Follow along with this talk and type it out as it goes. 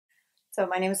So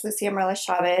my name is Lucia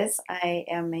Chavez. I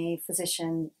am a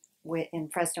physician in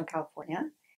Fresno, California.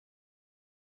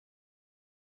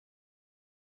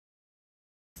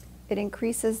 It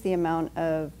increases the amount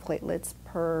of platelets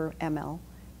per ml,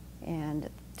 and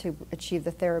to achieve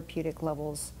the therapeutic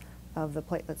levels of the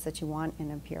platelets that you want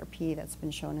in a PRP that's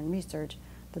been shown in research,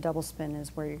 the double spin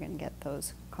is where you're going to get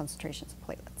those concentrations of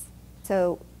platelets.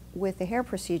 So with the hair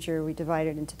procedure, we divide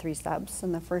it into 3 steps,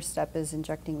 and the first step is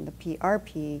injecting the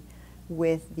PRP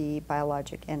with the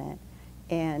biologic in it.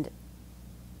 And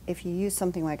if you use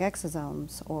something like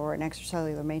exosomes or an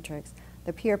extracellular matrix,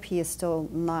 the PRP is still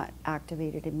not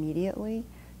activated immediately,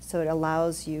 so it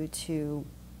allows you to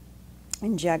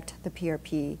inject the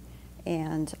PRP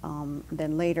and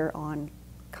then later on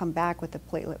come back with the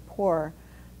platelet pour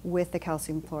with the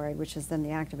calcium chloride, which is then the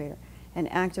activator, and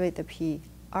activate the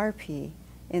PRP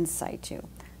in situ,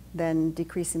 then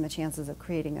decreasing the chances of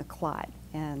creating a clot.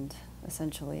 And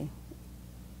essentially,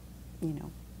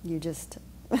 you just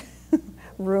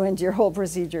ruined your whole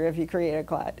procedure if you create a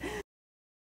clot.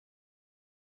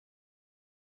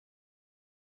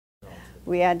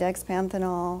 We add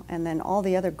dexpanthenol, and then all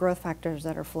the other growth factors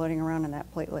that are floating around in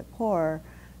that platelet pour,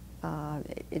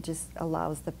 it just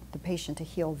allows the patient to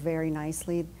heal very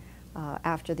nicely.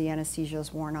 After the anesthesia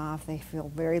is worn off, they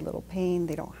feel very little pain,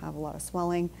 they don't have a lot of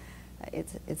swelling.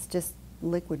 It's just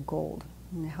liquid gold,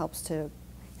 and it helps to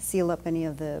seal up any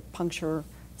of the puncture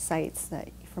sites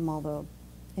from all the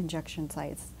injection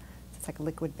sites. It's like a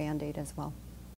liquid Band-Aid as well.